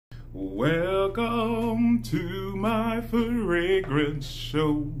Welcome to my fragrance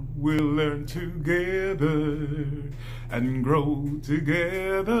show. We'll learn together and grow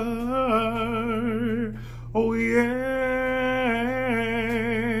together. Oh yeah.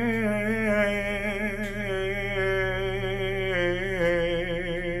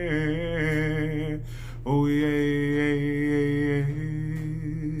 Oh yes.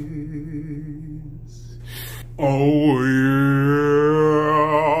 Oh yeah.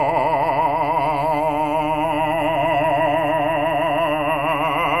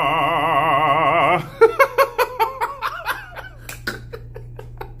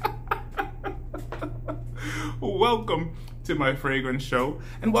 Welcome to my fragrance show,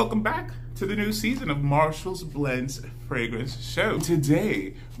 and welcome back to the new season of Marshall's Blends Fragrance Show.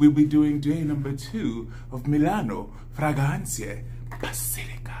 Today, we'll be doing day number 2 of Milano, Fraganze,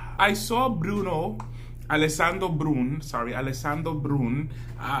 Basilica. I saw Alessandro Brun,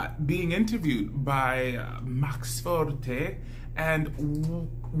 being interviewed by Max Forte, and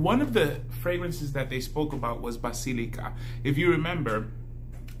one of the fragrances that they spoke about was Basilica. If you remember,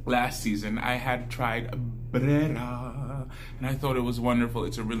 last season I had tried Brera, and I thought it was wonderful.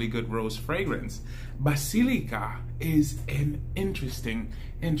 It's a really good rose fragrance. Basilica is an interesting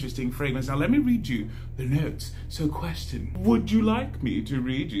fragrance. Now let me read you the notes. So question, would you like me to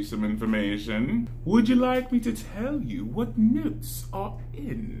read you some information? Would you like me to tell you what notes are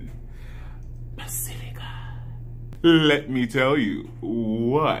in Basilica? Let me tell you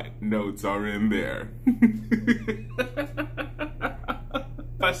what notes are in there.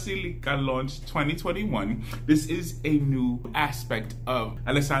 Basilica launched 2021. This is a new aspect of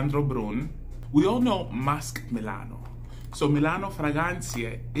Alessandro Brun. We all know Masque Milano. So Milano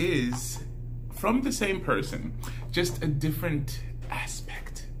Fraganze is from the same person, just a different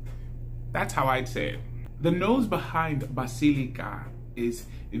aspect. That's how I'd say it. The nose behind Basilica is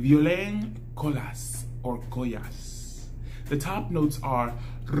Violain Colas or Goyas. The top notes are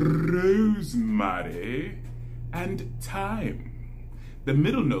rosemary and thyme. The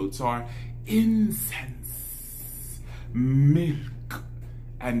middle notes are incense, milk,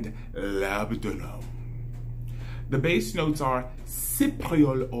 and labdanum. The base notes are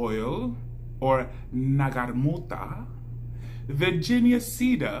cypriol oil or nagarmota, Virginia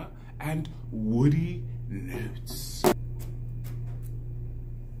cedar, and woody notes.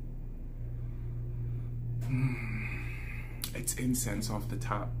 It's incense off the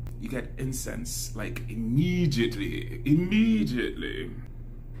top. You get incense like immediately.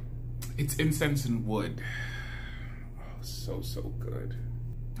 It's incense and wood. Oh, so good.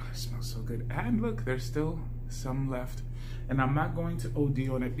 Oh, it smells so good. And look, there's still some left. And I'm not going to OD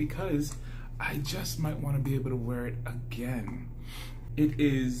on it because I just might want to be able to wear it again. It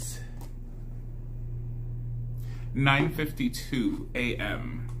is 9:52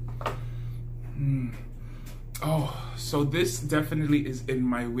 a.m. Oh, so this definitely is in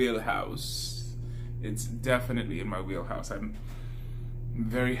my wheelhouse. It's definitely in my wheelhouse. I'm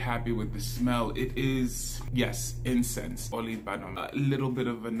very happy with the smell. It is, yes, incense, olibanum, a little bit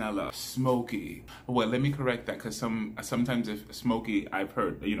of vanilla, smoky. Well, let me correct that, because sometimes if smoky, I've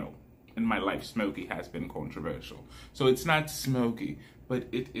heard, you know, in my life, smoky has been controversial. So it's not smoky, but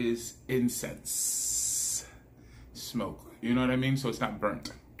it is incense smoke. You know what I mean? So it's not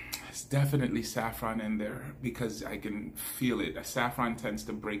burnt. There's definitely saffron in there because I can feel it. Saffron tends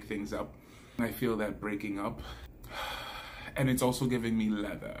to break things up. I feel that breaking up. And it's also giving me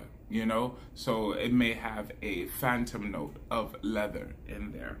leather, you know? So it may have a phantom note of leather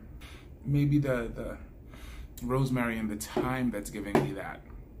in there. Maybe the rosemary and the thyme that's giving me that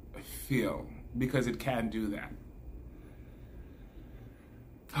feel, because it can do that.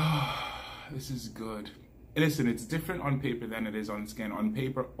 This is good. Listen, it's different on paper than it is on skin. On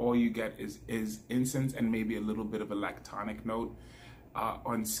paper, all you get is incense and maybe a little bit of a lactonic note.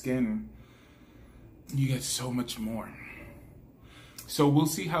 On skin, you get so much more. So we'll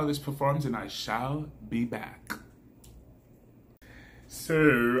see how this performs, and I shall be back.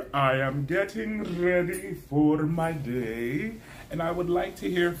 So I am getting ready for my day, and I would like to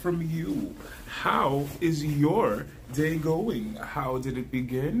hear from you. How is your day going? How did it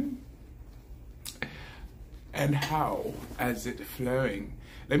begin? And how is it flowing?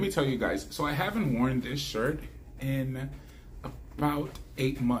 Let me tell you guys, so I haven't worn this shirt in about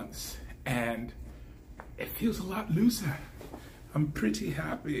 8 months, and it feels a lot looser. I'm pretty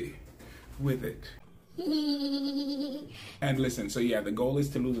happy with it. And listen, so yeah, the goal is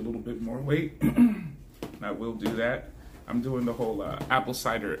to lose a little bit more weight. I will do that. I'm doing the whole apple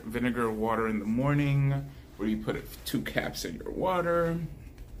cider vinegar water in the morning, where you put 2 caps in your water.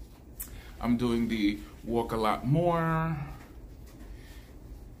 I'm doing the walk a lot more.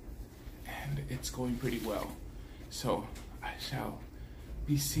 it's going pretty well. So I shall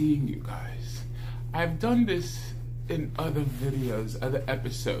be seeing you guys. I've done this in other videos, other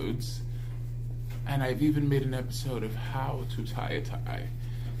episodes, and I've even made an episode of how to tie a tie.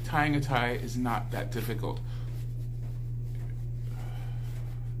 Tying a tie is not that difficult.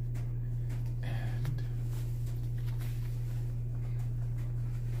 And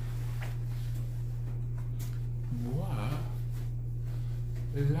voila.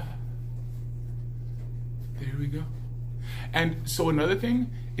 There we go. And so another thing,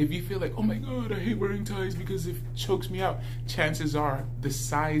 if you feel like, oh my God, I hate wearing ties because it chokes me out, chances are the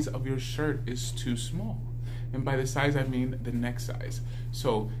size of your shirt is too small. And by the size, I mean the neck size.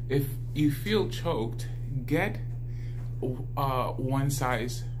 So if you feel choked, get one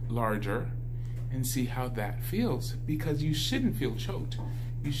size larger and see how that feels, because you shouldn't feel choked.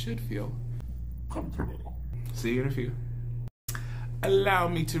 You should feel comfortable. See you in a few. Allow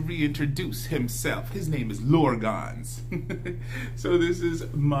me to reintroduce himself. His name is Lorgans. So this is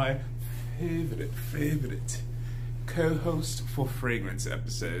my favorite co-host for fragrance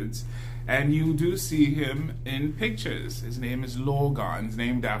episodes. And you do see him in pictures. His name is Lorgans,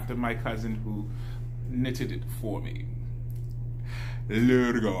 named after my cousin who knitted it for me.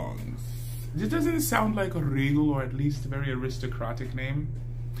 Lorgans. This doesn't sound like a regal or at least a very aristocratic name.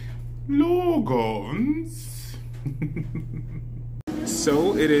 Lorgans.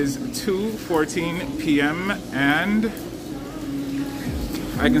 So it is 2:14 p.m. and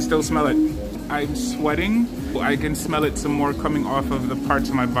I can still smell it. I'm sweating. I can smell it some more coming off of the parts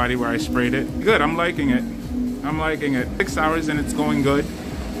of my body where I sprayed it. Good, I'm liking it. I'm liking it. 6 hours and it's going good.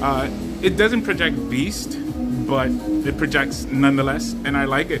 It doesn't project beast, but it projects nonetheless, and I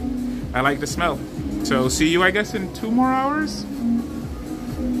like it. I like the smell. So see you, I guess, in 2 more hours?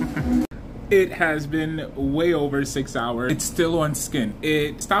 It has been way over 6 hours. It's still on skin.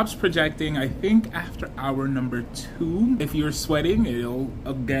 It stops projecting, I think, after hour number 2. If you're sweating, it'll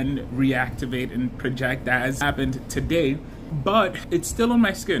again reactivate and project as happened today. But it's still on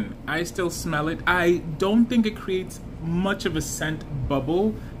my skin. I still smell it. I don't think it creates much of a scent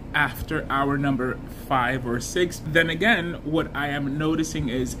bubble after hour number 5 or 6. Then again, what I am noticing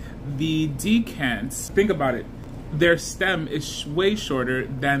is the decants, think about it, their stem is way shorter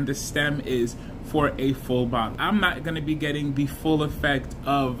than the stem is for a full bottle. I'm not going to be getting the full effect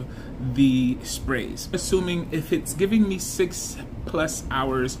of the sprays. Assuming if it's giving me 6+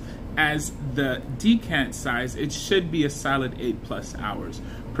 hours as the decant size, it should be a solid 8+ hours.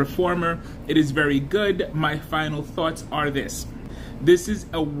 Performer, it is very good. My final thoughts are this. This is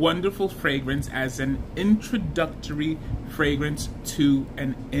a wonderful fragrance as an introductory fragrance to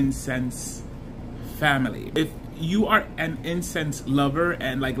an incense family. If you are an incense lover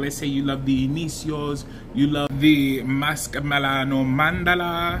and, like, let's say you love the Inicios, you love the Milano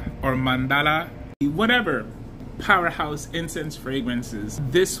Mandala or Mandala, whatever powerhouse incense fragrances,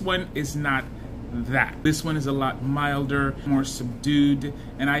 this one is not that. This one is a lot milder, more subdued,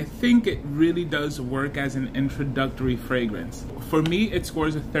 and I think it really does work as an introductory fragrance. For me, it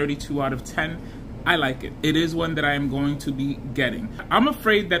scores a 32 out of 10. I like it. It is one that I am going to be getting. I'm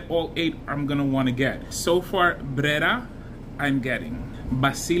afraid that all 8 I'm gonna want to get. So far, Brera, I'm getting.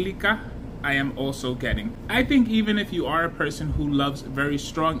 Basilica, I am also getting. I think even if you are a person who loves very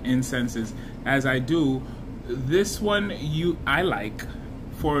strong incenses, as I do, this one I like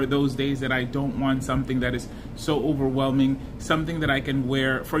for those days that I don't want something that is so overwhelming, something that I can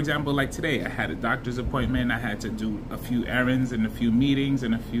wear. For example, like today, I had a doctor's appointment, I had to do a few errands and a few meetings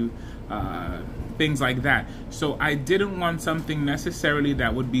and a few things like that. So I didn't want something necessarily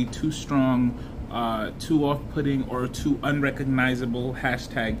that would be too strong, too off-putting, or too unrecognizable,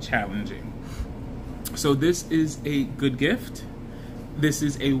 #challenging. So this is a good gift. This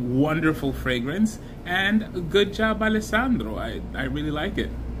is a wonderful fragrance, and good job, Alessandro. I really like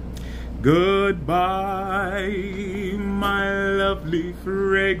it. Goodbye, my lovely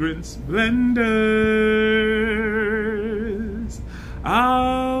fragrance blenders.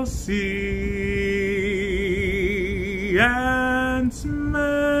 I'll see and smell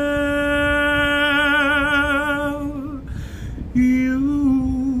you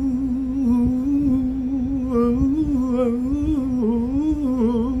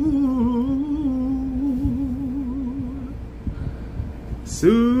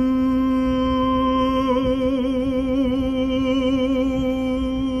soon.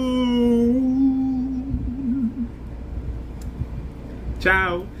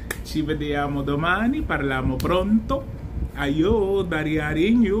 Ciao, ci vediamo domani, parliamo pronto. Ayo, dari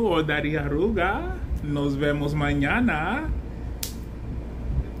Arinho o dari Aruga. Nos vemos mañana.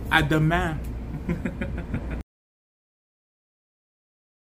 A demain.